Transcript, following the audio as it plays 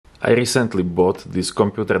I recently bought this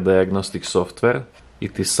computer diagnostic software.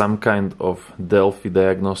 It is some kind of DELPHI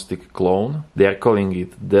diagnostic clone. They are calling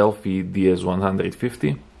it DELPHI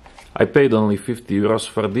DS150. I paid only 50 euros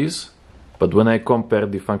for this, but when I compare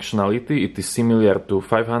the functionality, it is similar to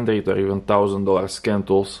 $500 or even $1000 scan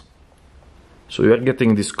tools. So you are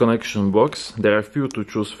getting this connection box. There are a few to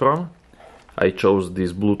choose from. I chose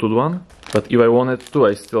this Bluetooth one, but if I wanted to,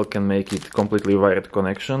 I still can make it completely wired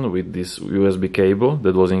connection with this USB cable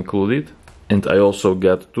that was included. And I also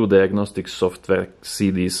got two diagnostic software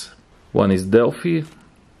CDs. One is DELPHI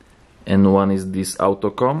and one is this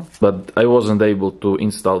Autocom, but I wasn't able to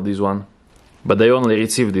install this one. But I only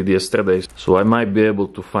received it yesterday, so I might be able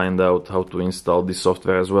to find out how to install this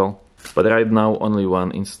software as well. But right now only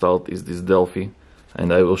one installed is this DELPHI,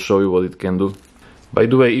 and I will show you what it can do. By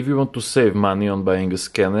the way, if you want to save money on buying a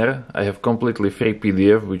scanner, I have completely free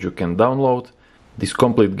PDF which you can download. This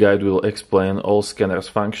complete guide will explain all scanners'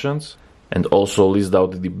 functions and also list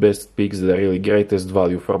out the best picks that are really greatest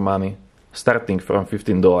value for money, starting from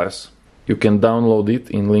 $15. You can download it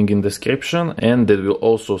in link in description, and that will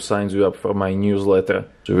also sign you up for my newsletter.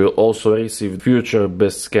 So you will also receive future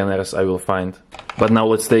best scanners I will find. But now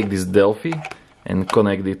let's take this DELPHI and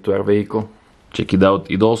connect it to our vehicle. Check it out,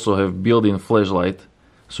 it also have built-in flashlight,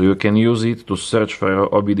 so you can use it to search for your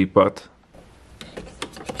OBD part.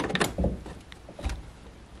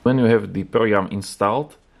 When you have the program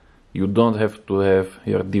installed, you don't have to have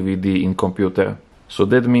your DVD in computer. So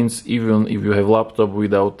that means even if you have laptop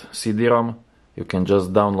without CD-ROM, you can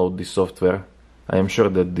just download the software. I am sure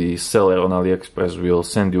that the seller on AliExpress will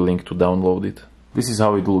send you a link to download it. This is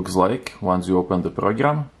how it looks like once you open the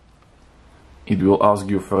program. It will ask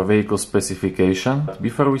you for vehicle specification.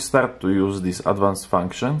 Before we start to use these advanced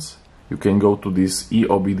functions, you can go to this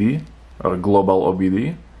eOBD or global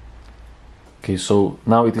OBD. Okay, so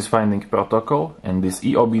now it is finding protocol, and this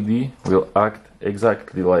eOBD will act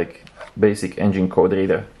exactly like basic engine code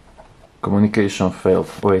reader. Communication failed.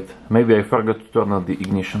 Wait, maybe I forgot to turn on the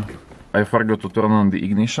ignition. I forgot to turn on the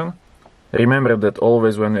ignition. Remember that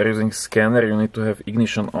always when you're using scanner you need to have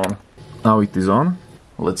ignition on. Now it is on.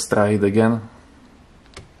 Let's try it again.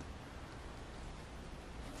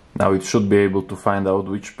 Now it should be able to find out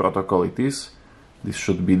which protocol it is. This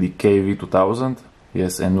should be the KV2000.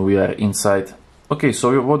 Yes, and we are inside. Okay,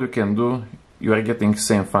 so what you can do, you are getting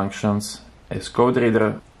same functions as code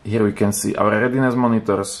reader. Here we can see our readiness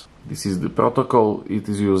monitors. This is the protocol it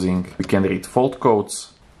is using. We can read fault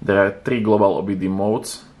codes. There are 3 global OBD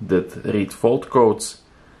modes that read fault codes.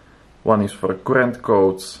 One is for current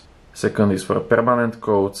codes, second is for permanent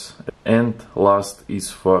codes, and last is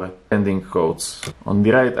for pending codes. On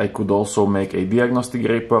the right I could also make a diagnostic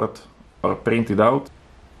report or print it out.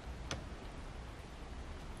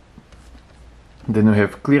 Then you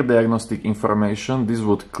have clear diagnostic information. This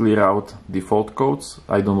would clear out the fault codes.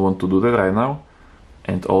 I don't want to do that right now.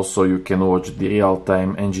 And also you can watch the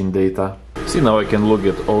real-time engine data. See, now I can look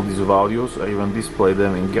at all these values or even display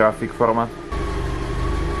them in graphic format.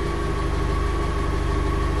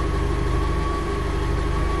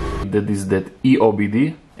 That is that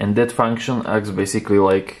eOBD, and that function acts basically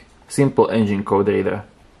like simple engine code reader.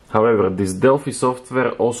 However, this DELPHI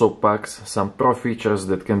software also packs some pro features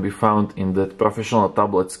that can be found in that professional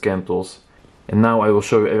tablet scan tools. And now I will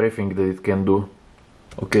show you everything that it can do.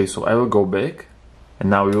 Okay, so I will go back, and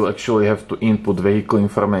now you will actually have to input vehicle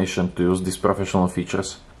information to use these professional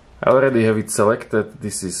features. I already have it selected.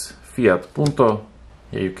 This is Fiat Punto.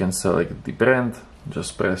 Here you can select the brand,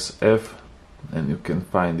 just press F and you can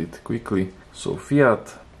find it quickly. So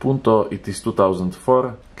Fiat Punto, it is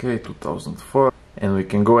 2004. Okay, 2004. And we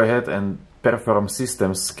can go ahead and perform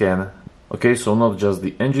system scan. Okay, so not just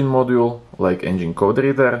the engine module like engine code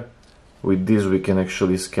reader. With this we can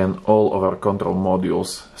actually scan all of our control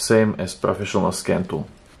modules, same as professional scan tool.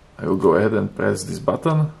 I will go ahead and press this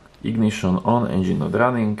button. Ignition on, engine not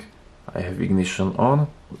running. I have ignition on.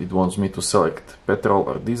 It wants me to select petrol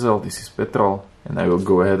or diesel. This is petrol. And I will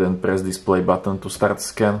go ahead and press this play button to start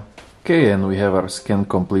scan. Okay, and we have our scan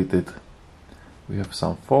completed. We have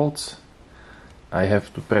some faults. I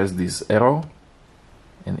have to press this arrow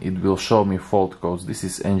and it will show me fault codes. This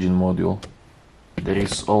is engine module. There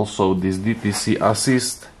is also this DTC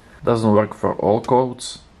assist. Doesn't work for all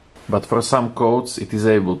codes, but for some codes it is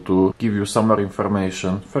able to give you some more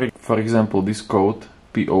information. For example, this code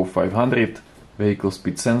PO500, vehicle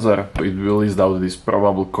speed sensor, it will list out these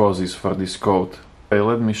probable causes for this code. Okay,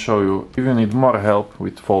 let me show you. If you need more help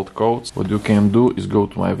with fault codes, what you can do is go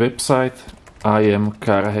to my website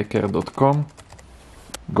imcarhacker.com,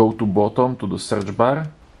 go to bottom to the search bar,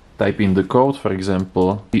 type in the code, for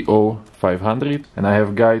example PO500, and I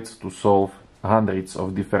have guides to solve hundreds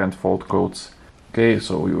of different fault codes. Okay,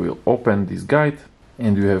 so you will open this guide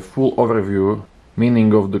and you have full overview,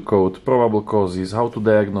 meaning of the code, probable causes, how to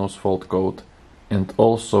diagnose fault code, and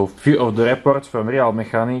also few of the reports from real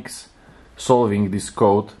mechanics solving this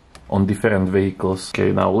code on different vehicles.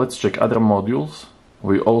 Okay, now let's check other modules.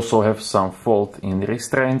 We also have some fault in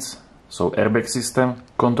restraints, so airbag system,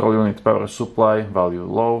 control unit power supply, value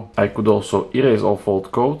low. I could also erase all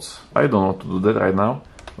fault codes. I don't want to do that right now.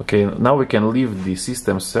 Okay, now we can leave the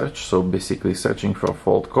system search, so basically searching for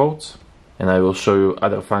fault codes, and I will show you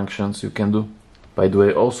other functions you can do. By the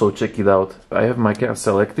way, also check it out. I have my car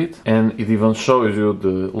selected and it even shows you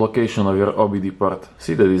the location of your OBD port.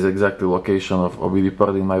 See, that is exactly location of OBD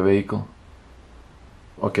port in my vehicle.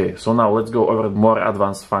 Okay, so now let's go over more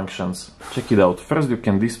advanced functions. Check it out. First you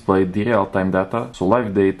can display the real-time data, so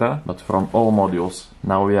live data, but from all modules.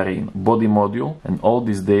 Now we are in body module and all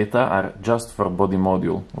these data are just for body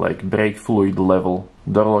module, like brake fluid level,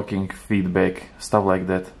 door locking feedback, stuff like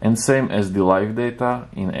that. And same as the live data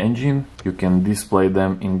in engine, you can display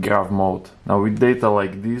them in graph mode. Now with data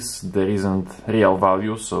like this, there isn't real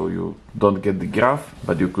value, so you don't get the graph,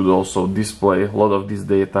 but you could also display a lot of this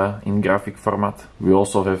data in graphic format. We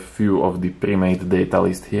also have few of the pre-made data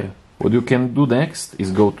list here. What you can do next is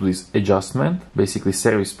go to this adjustment, basically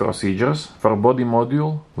service procedures. For body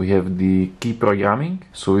module, we have the key programming.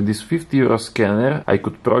 So with this 50 euro scanner, I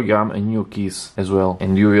could program a new keys as well.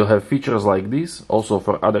 And you will have features like this also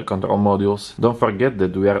for other control modules. Don't forget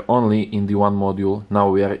that we are only in the one module. Now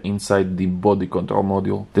we are inside the body control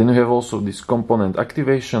module. Then we have also this component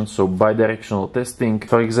activation, so bidirectional testing.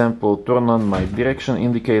 For example, turn on my direction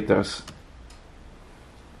indicators.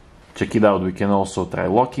 Check it out, we can also try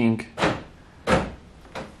locking.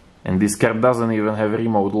 And this car doesn't even have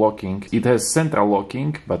remote locking. It has central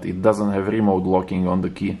locking, but it doesn't have remote locking on the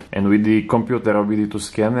key. And with the computer OBD2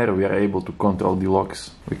 scanner, we are able to control the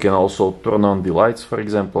locks. We can also turn on the lights, for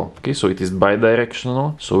example. Okay, so it is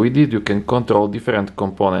bidirectional. So with it, you can control different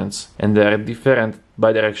components. And there are different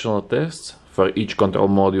bidirectional tests for each control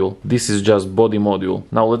module. This is just body module.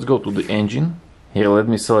 Now let's go to the engine. Here, let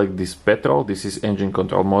me select this petrol. This is engine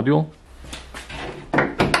control module.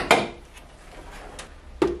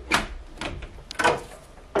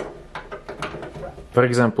 For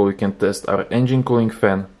example, we can test our engine cooling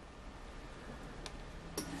fan.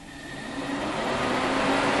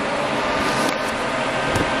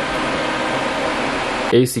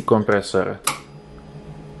 AC compressor.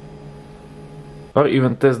 Or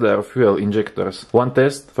even test their fuel injectors. One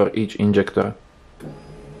test for each injector.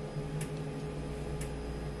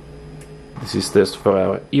 This is test for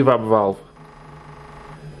our evap valve.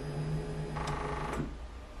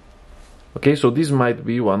 Okay, so this might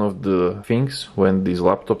be one of the things when this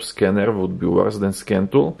laptop scanner would be worse than scan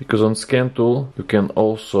tool, because on scan tool you can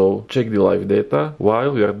also check the live data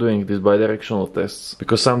while you are doing these bidirectional tests,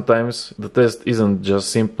 because sometimes the test isn't just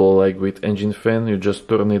simple like with engine fan. You just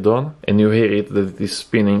turn it on and you hear it that it is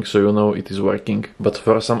spinning, so you know it is working. But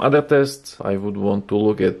for some other tests I would want to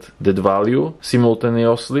look at that value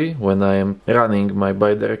simultaneously when I am running my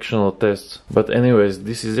bidirectional tests. But anyways,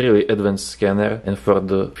 this is really advanced scanner, and for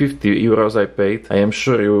the 50 euros I paid, I am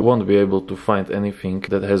sure you won't be able to find anything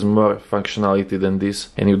that has more functionality than this.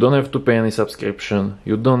 And you don't have to pay any subscription,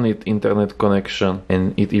 you don't need internet connection,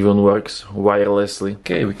 and it even works wirelessly.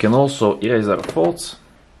 Okay, we can also erase our faults,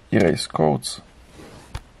 erase codes.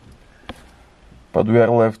 But we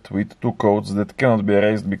are left with two codes that cannot be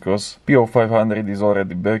erased because P0500 is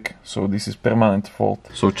already back, so this is permanent fault.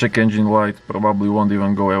 So check engine light probably won't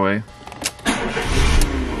even go away.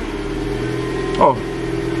 Oh!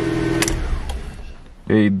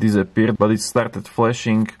 It disappeared, but it started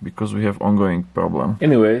flashing because we have ongoing problem.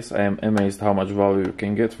 Anyways, I am amazed how much value you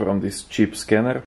can get from this cheap scanner.